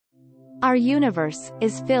Our universe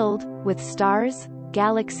is filled with stars,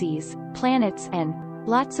 galaxies, planets and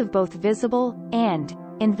lots of both visible and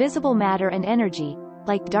invisible matter and energy,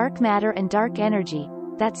 like dark matter and dark energy,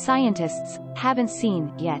 that scientists haven't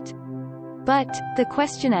seen yet. But the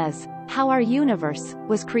question is, how our universe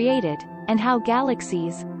was created, and how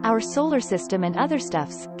galaxies, our solar system and other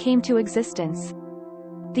stuffs came to existence.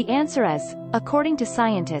 The answer is, according to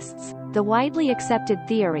scientists, the widely accepted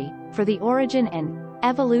theory for the origin and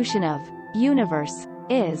evolution of universe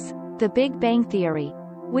is the Big Bang theory,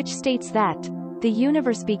 which states that the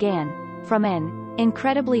universe began from an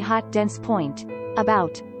incredibly hot dense point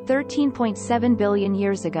about 13.7 billion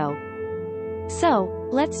years ago. So,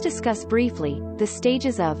 let's discuss briefly the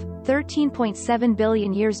stages of 13.7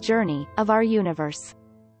 billion years journey of our universe.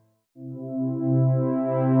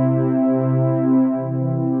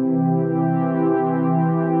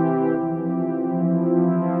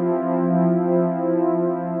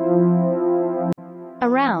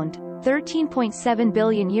 Around 13.7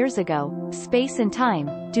 billion years ago, space and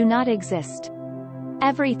time do not exist.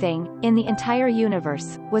 Everything in the entire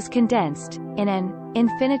universe was condensed in an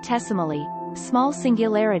infinitesimally small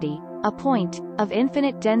singularity, a point of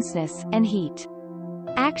infinite denseness and heat.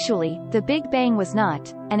 Actually, the Big Bang was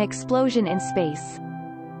not an explosion in space.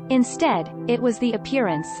 Instead, it was the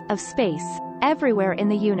appearance of space everywhere in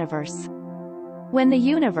the universe. When the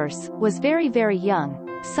universe was very, very young,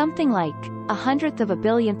 something like 1/100th of a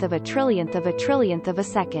billionth of a trillionth of a trillionth of a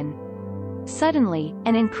second, suddenly,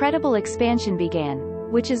 an incredible expansion began,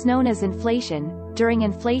 which is known as inflation. During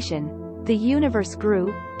inflation, the universe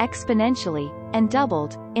grew exponentially and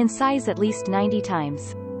doubled in size at least 90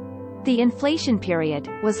 times. The inflation period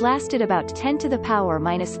was lasted about 10 to the power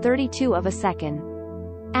minus 32 of a second.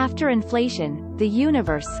 After inflation, the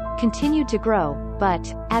universe continued to grow,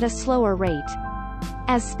 but at a slower rate.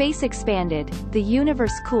 As space expanded, the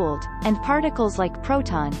universe cooled, and particles like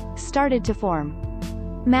proton started to form.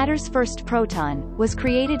 Matter's first proton was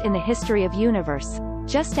created in the history of universe,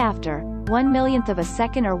 just after 1/1,000,000th of a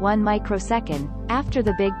second or 1 microsecond after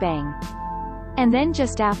the Big Bang. And then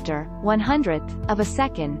just after 1/100th of a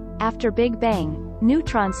second after Big Bang,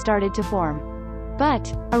 neutrons started to form.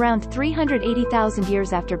 But around 380,000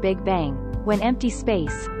 years after Big Bang, when empty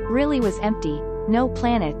space really was empty, no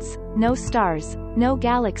planets, no stars, no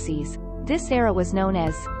galaxies, this era was known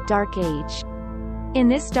as Dark Age. In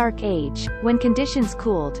this Dark Age, when conditions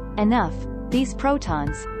cooled enough, these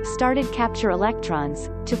protons started capture electrons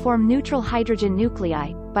to form neutral hydrogen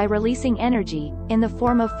nuclei by releasing energy in the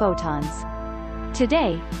form of photons.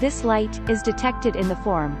 Today, this light is detected in the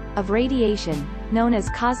form of radiation, known as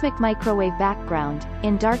cosmic microwave background.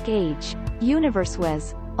 In Dark Age, universe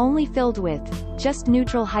was only filled with just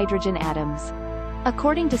neutral hydrogen atoms.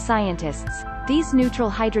 According to scientists, these neutral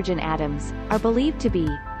hydrogen atoms are believed to be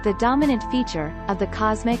the dominant feature of the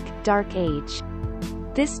cosmic Dark Age.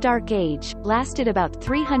 This Dark Age lasted about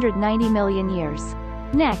 390 million years.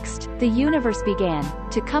 Next, the universe began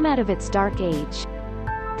to come out of its Dark Age.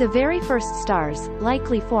 The very first stars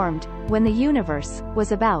likely formed when the universe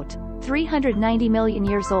was about 390 million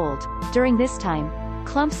years old. During this time,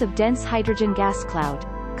 clumps of dense hydrogen gas cloud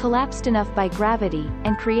collapsed enough by gravity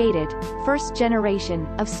and created first generation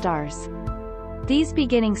of stars. These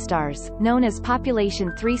beginning stars, known as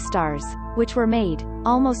population 3 stars, which were made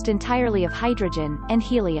almost entirely of hydrogen and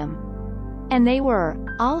helium. And they were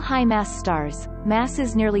all high-mass stars,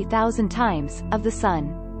 masses nearly 1,000 times of the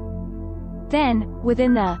Sun. Then,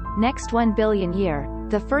 within the next 1 billion year,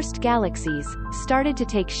 the first galaxies started to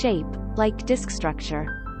take shape, like disk structure.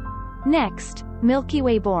 Next, Milky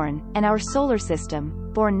Way born, and our solar system,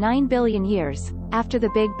 born 9 billion years after the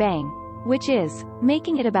Big Bang, which is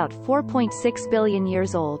making it about 4.6 billion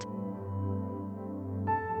years old.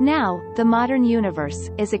 Now, the modern universe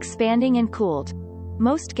is expanding and cooled.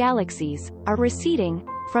 Most galaxies are receding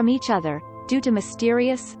from each other due to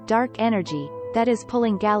mysterious, dark energy that is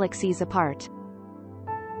pulling galaxies apart.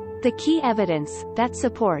 The key evidence that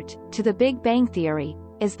support to the Big Bang theory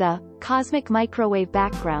is the cosmic microwave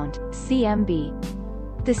background, CMB.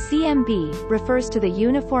 The CMB refers to the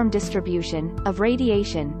uniform distribution of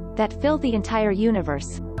radiation that filled the entire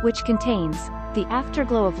universe, which contains the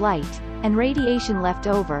afterglow of light and radiation left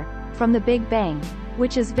over from the Big Bang,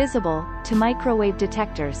 which is visible to microwave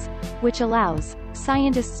detectors, which allows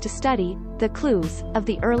scientists to study the clues of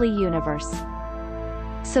the early universe.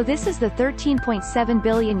 So this is the 13.7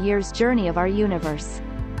 billion years journey of our universe.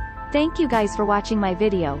 Thank you guys for watching my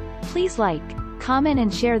video. Please like, comment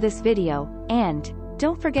and share this video, and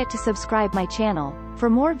don't forget to subscribe my channel for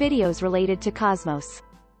more videos related to cosmos.